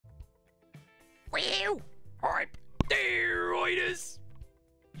you? Alright, there it is.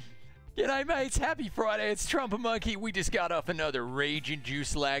 G'day mates, happy Friday, it's trumpetmonkey. We just got off another Raging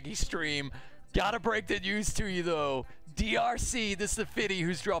Juice laggy stream. Gotta break the news to you though. DRC, this is the Fitty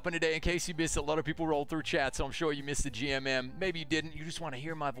who's dropping today. In case you missed, a lot of people rolled through chat, so I'm sure you missed the GMM. Maybe you didn't, you just want to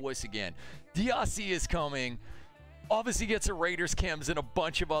hear my voice again. DRC is coming. Obviously gets a Raiders chems and a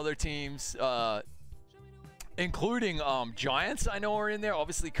bunch of other teams, including Giants I know are in there.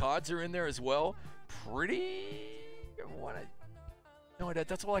 Obviously Cards are in there as well. No,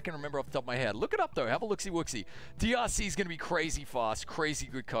 that's all I can remember off the top of my head. Look it up though, have a look-see-wooksy. DRC is going to be crazy fast, crazy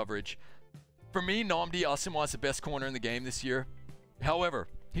good coverage. For me, Nnamdi Asomugha is the best corner in the game this year. However,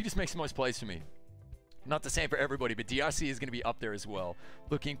 he just makes the most plays for me. Not the same for everybody, but DRC is going to be up there as well.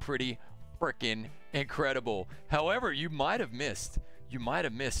 Looking pretty freaking incredible. However, you might have missed, right? You might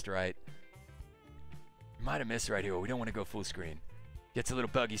have missed right here. We don't want to go full screen. Gets a little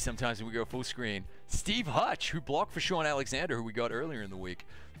buggy sometimes when we go full screen. Steve Hutch, who blocked for Sean Alexander, who we got earlier in the week.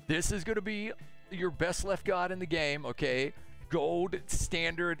 This is going to be your best left guard in the game, okay? Gold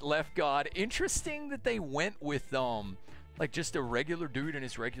standard left guard. Interesting that they went with like just a regular dude in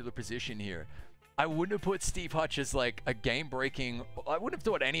his regular position here. I wouldn't have put Steve Hutch as like a game-breaking. I wouldn't have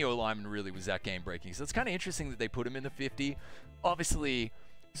thought any O-lineman really was that game-breaking. So it's kind of interesting that they put him in the 50. Obviously,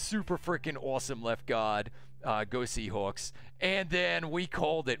 super freaking awesome left guard. Go Seahawks. And then we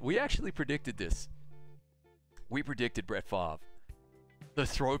called it. We actually predicted this. We predicted Brett Favre. The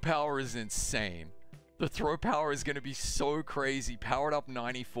throw power is insane. The throw power is going to be so crazy. Powered up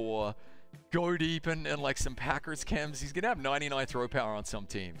 94. Go deep and like some Packers chems. He's going to have 99 throw power on some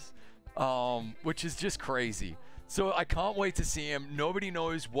teams. Which is just crazy. So I can't wait to see him. Nobody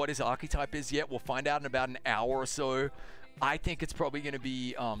knows what his archetype is yet. We'll find out in about an hour or so. I think it's probably going to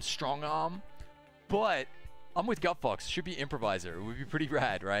be strong arm. But I'm with Gutfox. Should be improviser. It would be pretty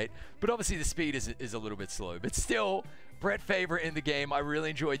rad, right? But obviously the speed is a little bit slow. But still, Brett Favre in the game. I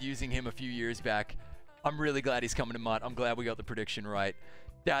really enjoyed using him a few years back. I'm really glad he's coming to Mutt. I'm glad we got the prediction right.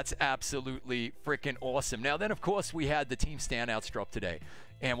 That's absolutely freaking awesome. Now then, of course, we had the Team Standouts drop today.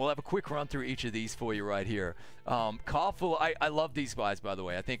 And we'll have a quick run through each of these for you right here. Carr, I love these guys, by the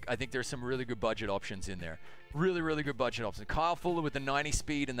way. I think there's some really good budget options in there. Really, really good budget options. Kyle Fuller with the 90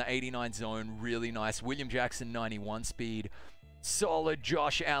 speed and the 89 zone. Really nice. William Jackson, 91 speed. Solid.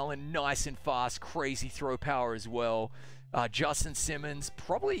 Josh Allen, nice and fast. Crazy throw power as well. Justin Simmons,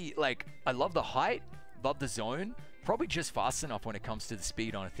 probably, like, I love the height. Love the zone. Probably just fast enough when it comes to the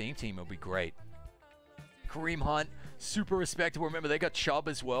speed on a theme team. It'll be great. Kareem Hunt, super respectable. Remember, they got Chubb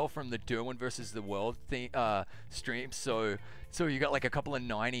as well from the Derwin versus the World stream. So you got like a couple of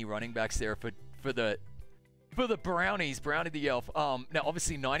 90 running backs there for the Brownies. Brownie the Elf. Now,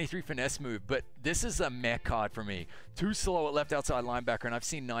 obviously, 93 finesse move, but this is a meh card for me. Too slow at left outside linebacker, and I've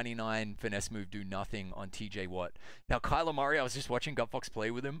seen 99 finesse move do nothing on TJ Watt. Now, Kyler Murray, I was just watching Gutfox play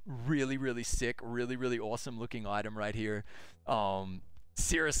with him. Really, really sick. Really, really awesome looking item right here.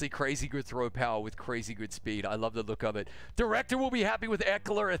 Seriously, crazy good throw power with crazy good speed. I love the look of it. Director will be happy with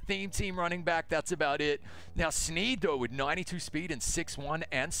Eckler, a theme team running back. That's about it. Now, Snead, though, with 92 speed and 6'1",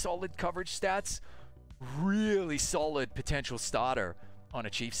 and solid coverage stats. Really solid potential starter on a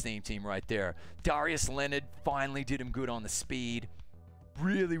Chiefs theme team right there. Darius Leonard finally did him good on the speed.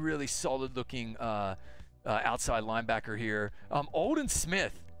 Really, really solid looking outside linebacker here. Alden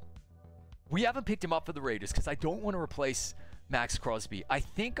Smith. We haven't picked him up for the Raiders because I don't want to replace Max Crosby. I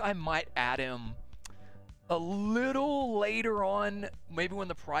think I might add him a little later on, maybe when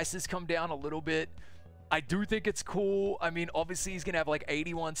the prices come down a little bit. I do think it's cool. I mean, obviously he's going to have like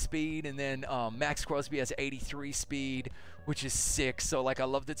 81 speed, and then Max Crosby has 83 speed, which is sick. So like I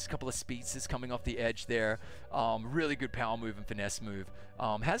love this couple of speeds that's coming off the edge there. Really good power move and finesse move.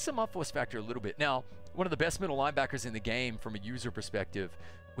 Has some up force factor a little bit. Now, one of the best middle linebackers in the game from a user perspective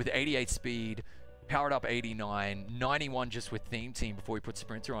with 88 speed, powered up 89, 91 just with theme team before he put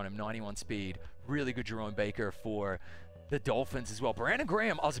sprinter on him, 91 speed. Really good Jerome Baker for the Dolphins as well. Brandon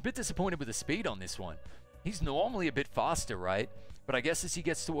Graham, I was a bit disappointed with the speed on this one. He's normally a bit faster, right? But I guess as he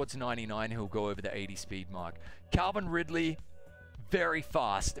gets towards 99, he'll go over the 80 speed mark. Calvin Ridley, very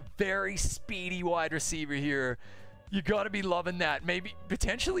fast, very speedy wide receiver here. You got to be loving that. Maybe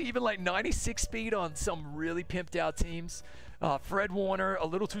potentially even like 96 speed on some really pimped out teams. Fred Warner, a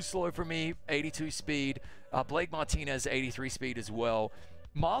little too slow for me, 82 speed. Blake Martinez, 83 speed as well.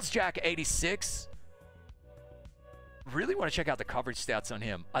 Miles Jack, 86. Really want to check out the coverage stats on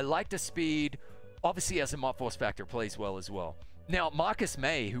him. I like the speed. Obviously, has a force factor, plays well as well. Now, Marcus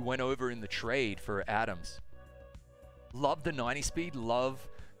May, who went over in the trade for Adams. Love the 90 speed, love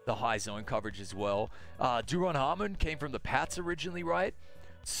the high zone coverage as well. Duron Harmon came from the Pats originally, right?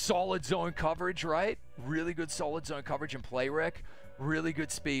 Solid zone coverage, right? Really good solid zone coverage and play rec. Really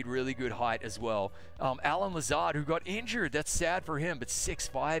good speed, really good height as well. Alan Lazard, who got injured. That's sad for him, but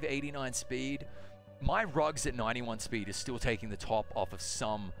 6'5", 89 speed. My Ruggs at 91 speed is still taking the top off of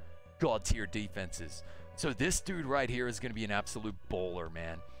some god-tier defenses. So this dude right here is going to be an absolute baller,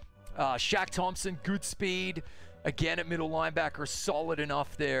 man. Shaq Thompson, good speed. Again, at middle linebacker, solid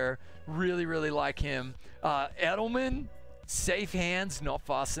enough there. Really, really like him. Edelman, safe hands, not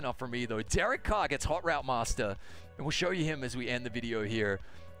fast enough for me, though. Derek Carr gets hot route master, and we'll show you him as we end the video here.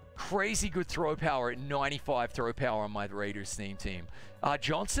 Crazy good throw power at 95 throw power on my Raiders theme team.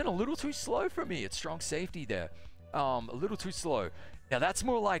 Johnson, a little too slow for me. It's strong safety there. A little too slow. Now, that's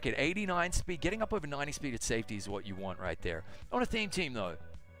more like it. 89 speed. Getting up over 90 speed at safety is what you want right there. On a theme team, though,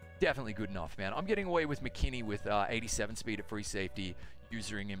 definitely good enough, man. I'm getting away with McKinney with 87 speed at free safety,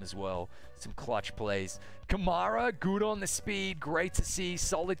 using him as well. Some clutch plays. Kamara, good on the speed. Great to see.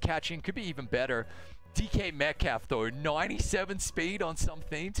 Solid catching. Could be even better. DK Metcalf, though, 97 speed on some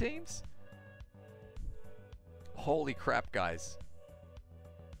theme teams? Holy crap, guys.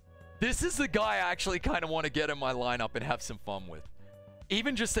 This is the guy I actually kind of want to get in my lineup and have some fun with.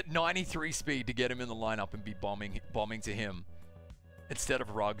 Even just at 93 speed to get him in the lineup and be bombing to him instead of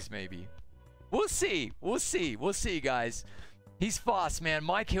Ruggs, maybe. We'll see. We'll see. We'll see, guys. He's fast, man.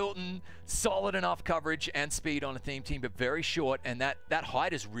 Mike Hilton, solid enough coverage and speed on a theme team, but very short, and that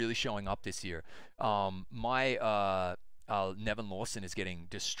height is really showing up this year. Nevin Lawson is getting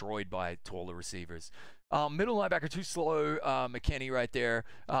destroyed by taller receivers. Middle linebacker, too slow. McKinney right there.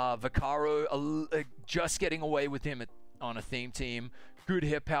 Vaccaro, just getting away with him on a theme team. Good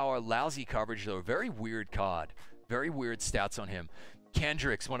hip power, lousy coverage, though. Very weird card. Very weird stats on him.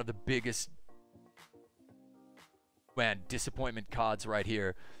 Kendricks, one of the biggest, man, disappointment cards right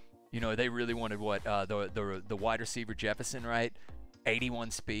here. You know, they really wanted what? The wide receiver Jefferson, right?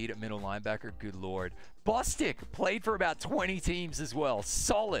 81 speed at middle linebacker. Good Lord. Bostic played for about 20 teams as well.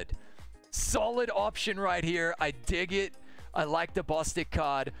 Solid. Solid option right here. I dig it. I like the Bostic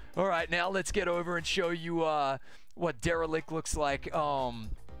card. All right, now let's get over and show you what Derelict looks like.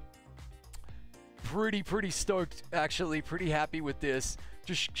 Pretty stoked, actually. Pretty happy with this.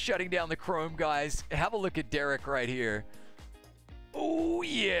 Just shutting down the Chrome, guys. Have a look at Derek right here. Oh,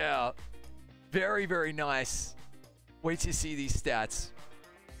 yeah. Very, very nice. Wait to see these stats.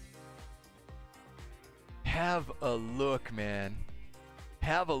 Have a look, man.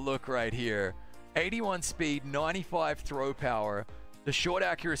 Have a look right here. 81 speed, 95 throw power. The short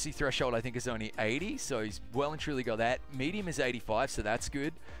accuracy threshold, I think, is only 80, so he's well and truly got that. Medium is 85, so that's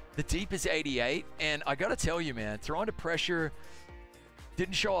good. The deep is 88, and I got to tell you, man, throw under pressure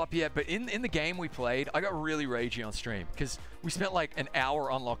didn't show up yet, but in the game we played, I got really ragey on stream because we spent like an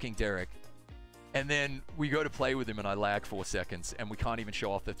hour unlocking Derek, and then we go to play with him, and I lag 4 seconds, and we can't even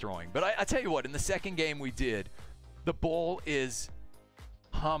show off the throwing. But I tell you what, in the second game we did, the ball is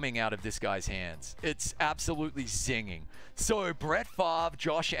humming out of this guy's hands. It's absolutely zinging. So Brett Favre,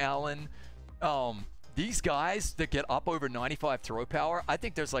 Josh Allen, these guys that get up over 95 throw power, I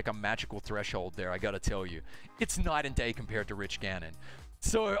think there's like a magical threshold there, I gotta tell you. It's night and day compared to Rich Gannon.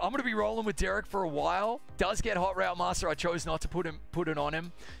 So I'm gonna be rolling with Derek for a while. Does get hot route master. I chose not to put it on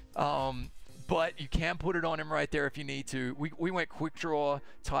him. But you can put it on him right there if you need to. We went quick draw,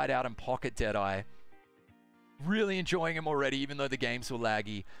 tied out, and pocket Deadeye. Really enjoying him already, even though the games were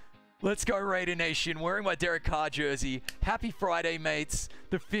laggy. Let's go Raider Nation. Wearing my Derek Carr jersey. Happy Friday, mates.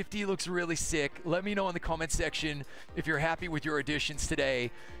 The 50 looks really sick. Let me know in the comment section if you're happy with your additions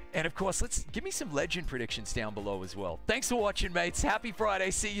today. And of course, give me some legend predictions down below as well. Thanks for watching, mates. Happy Friday.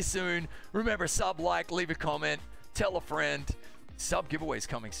 See you soon. Remember, sub, like, leave a comment, tell a friend. Sub giveaways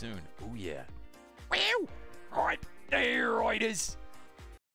coming soon. Oh, yeah. Wow. All right. There it is.